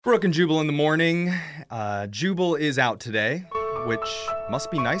Brooke and Jubal in the morning. Jubal is out today, which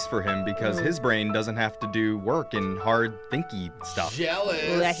must be nice for him because his brain doesn't have to do work and hard thinky stuff. Jealous.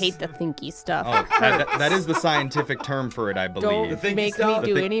 Ooh, I hate the thinky stuff. Oh, that is the scientific term for it, I believe. Don't make me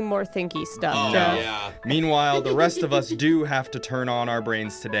do any more thinky stuff. Oh, yeah. Meanwhile, the rest of us do have to turn on our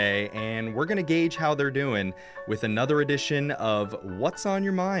brains today, and we're going to gauge how they're doing with another edition of What's on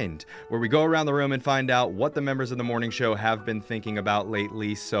Your Mind, where we go around the room and find out what the members of the morning show have been thinking about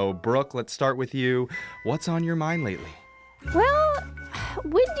lately. So, Brooke, let's start with you. What's on your mind lately? Well,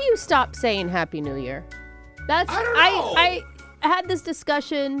 when do you stop saying Happy New Year? I don't know. I had this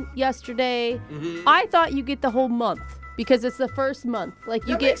discussion yesterday. I thought you get the whole month because it's the first month. Like,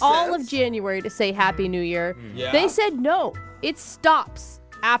 you That get makes all of sense. January to say Happy New Year. Yeah. They said no. It stops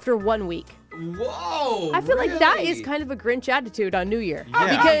after 1 week. Whoa. I feel like that really? is kind of a Grinch attitude on New Year.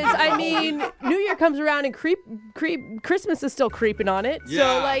 Yeah. Because, I mean, New Year comes around and Christmas is still creeping on it.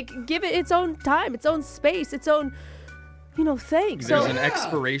 Yeah. So, like, give it its own time, its own space, its own, thing. There's So, an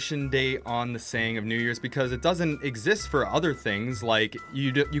expiration date on the saying of New Year's because it doesn't exist for other things. Like,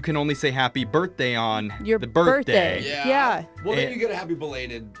 you can only say happy birthday on your the birthday. Yeah. Well, then And- you get a happy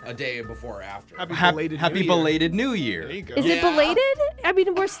belated a day before or after. Happy belated New Year. There you go. Is it Yeah. belated? I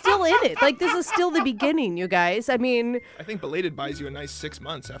mean, we're still in it. Like, this is still the beginning, you guys. I mean, I think belated buys you a nice 6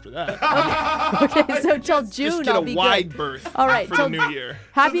 months after that. okay, so till June, Just get I'll a be wide good. berth All right, for till the new year.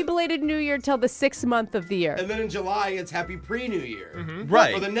 Happy belated New Year till the 6th month of the year. And then in July, it's happy pre-New Year.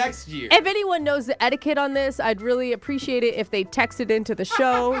 Right. For the next year. If anyone knows the etiquette on this, I'd really appreciate it if they texted into the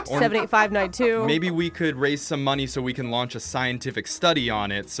show, 78592. Maybe we could raise some money so we can launch a scientific study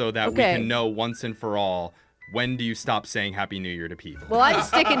on it so that Okay. we can know once and for all, when do you stop saying Happy New Year to people? Well, I'm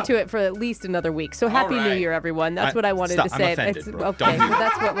sticking to it for at least another week. So Happy New right. Year, everyone. That's what I wanted Stop. to I'm say. offended, bro. Okay, Don't do well,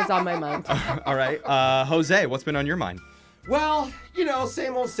 that's what was on my mind. All right. Jose, what's been on your mind? Well,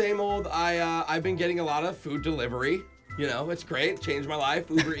 same old, same old. I've been getting a lot of food delivery. It's great. Changed my life.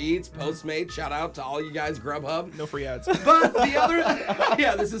 Uber Eats, Postmates. Shout out to all you guys, Grubhub. No free ads. But the other,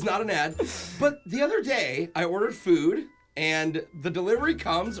 yeah, this is not an ad. But the other day, I ordered food, and the delivery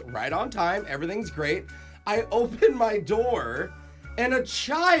comes right on time. Everything's great. I open my door, and a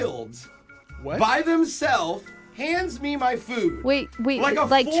child, What? by themselves, hands me my food. Wait, Like a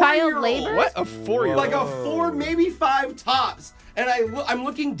child 4-year-old. labor? What? A 4-year-old? Like a 4, maybe 5 tops. And I'm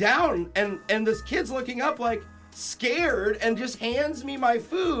looking down, and this kid's looking up like scared and just hands me my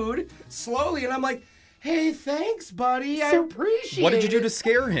food slowly. And I'm like, hey, thanks, buddy. I So- appreciate it. What did you do to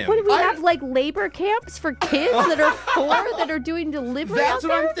scare him? What do we I- have, like, labor camps for kids that are 4 that are doing delivery That's out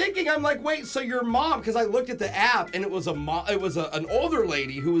what there? I'm thinking. I'm like, wait, so your mom? Because I looked at the app and it was an older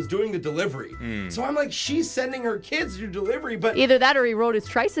lady who was doing the delivery. So I'm like, she's sending her kids to do delivery, but Either that or he rode his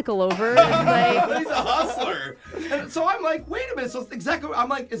tricycle over. And, like, he's a hustler. And so I'm like, wait a minute. So exactly, I'm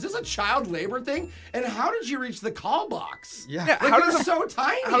like, is this a child labor thing? And how did you reach the call box? Yeah. Yeah, Like, how they're does a so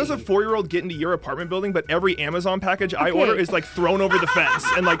tiny. How does a 4-year-old get into your apartment building, but every Amazon package I Okay. order is like thrown over the fence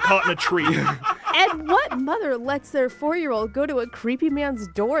and like caught in a tree? and what mother lets their 4-year-old go to a creepy man's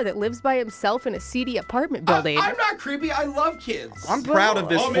door that lives by himself in a seedy apartment building? I'm not creepy. I love kids. I'm proud of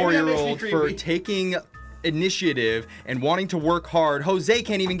this Oh, maybe that makes me 4-year-old for creepy. taking initiative and wanting to work hard. Jose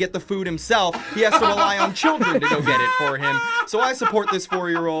can't even get the food himself. He has to rely on children to go get it for him. So I support this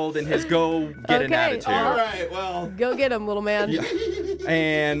 4-year-old and his go get an Okay, attitude. All right, well. Go get him, little man.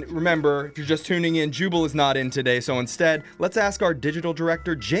 And remember, if you're just tuning in, Jubal is not in today. So instead, let's ask our digital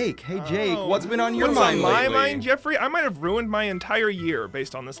director, Jake. Hey, Jake, what's been on your What's mind on my lately? mind, Jeffrey? I might have ruined my entire year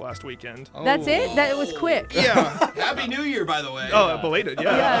based on this last weekend. That's it? That it was quick. Yeah. Happy New Year, by the way. Oh, belated,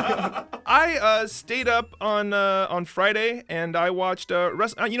 yeah. Yeah. I stayed up on Friday and I watched I'm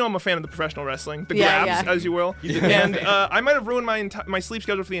a fan of the professional wrestling, the Yeah, grabs, yeah. as you will. And I might have ruined my sleep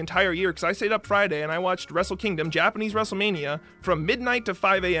schedule for the entire year because I stayed up Friday and I watched Wrestle Kingdom, Japanese WrestleMania, from midnight to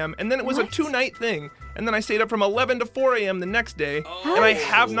 5 a.m. And then it was a 2-night thing. And then I stayed up from 11 to 4 a.m. the next day. And I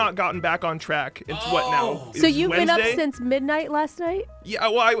have not gotten back on track. It's what now? So It's you've been up Wednesday? since midnight last night? Yeah,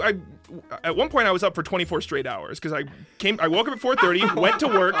 well, I at one point I was up for 24 straight hours because I woke up at 4:30, went to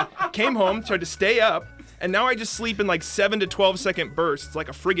work, came home, tried to stay up, and now I just sleep in like 7 to 12 second bursts like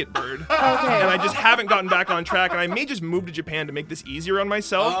a frigate bird. Okay. And I just haven't gotten back on track, and I may just move to Japan to make this easier on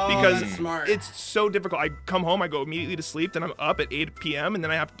myself because that's smart. it's so difficult. I come home, I go immediately to sleep, then I'm up at 8 p.m. and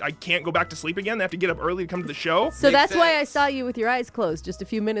then I can't go back to sleep again. I have to get up early to come to the show. So that's why I sense. saw you with your eyes closed just a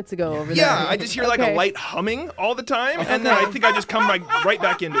few minutes ago over there. Yeah, I just hear like Okay. a light humming all the time, and then I think I just come right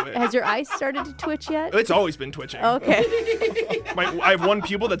back into it. Has your eyes started to twitch yet? It's always been twitching. Okay. I have one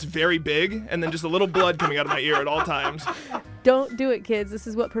pupil that's very big, and then just a little blood coming out of my ear at all times. Don't do it, kids. This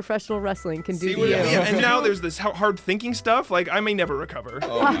is what professional wrestling can do See to what you. it means? Yeah, and now there's this hard thinking stuff. Like, I may never recover.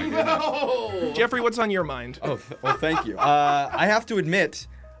 Oh my goodness. No. Jeffrey, what's on your mind? Oh, well, thank you. I have to admit,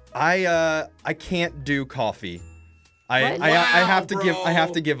 I can't do coffee. I What? have to Wow,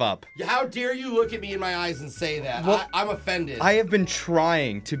 bro. give up. How dare you look at me in my eyes and say that? Well, I'm offended. I have been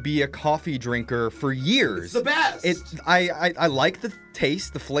trying to be a coffee drinker for years. It's the best. I like the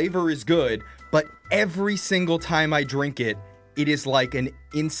taste, the flavor is good, but every single time I drink it, it is like an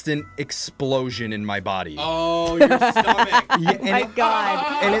instant explosion in my body. Oh, your stomach. Yeah, Oh my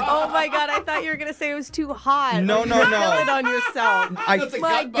God. and it- Oh my God. I thought you were going to say it was too hot. No, Or no, you no. Spill it on yourself. That's a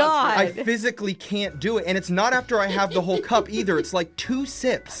My gut buster. God. I physically can't do it. And it's not after I have the whole cup either. It's like 2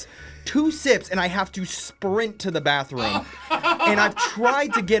 sips. 2 sips, and I have to sprint to the bathroom. And I've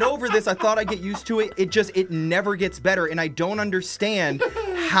tried to get over this. I thought I'd get used to it. It never gets better. And I don't understand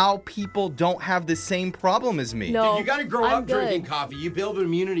how people don't have the same problem as me. No. You got to grow I'm up drinking good. coffee. You build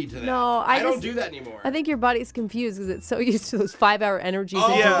immunity to that. No, I don't just- do that anymore. I think your body's confused because it's so used to those 5-hour energies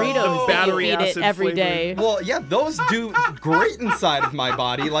and Yeah, Doritos the that you battery feed it acid every flavored. day. Well, yeah, those do great inside of my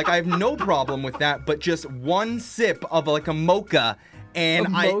body. Like, I have no problem with that. But just one sip of like a mocha, and A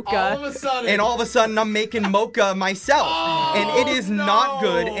mocha. all of a sudden, I'm making mocha myself. And it is not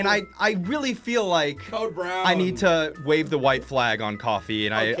good. And no. I really feel like Code Brown. I need to wave the white flag on coffee,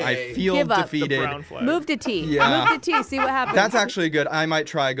 and I Okay. feel Give up. The defeated. brown flag. Move to tea. Yeah. Move to tea. See what happens. That's actually good. I might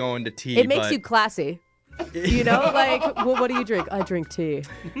try going to tea, It makes but you classy. You know, like, well, what do you drink? I drink tea.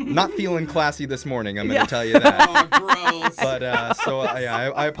 not feeling classy this morning, I'm going to Yeah. tell you that. Oh, gross. But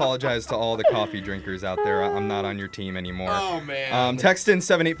I apologize to all the coffee drinkers out there. I'm not on your team anymore. Oh, man. Text in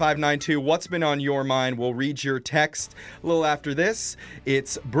 78592. What's been on your mind? We'll read your text a little after this.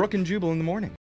 It's Brooke and Jubal in the morning.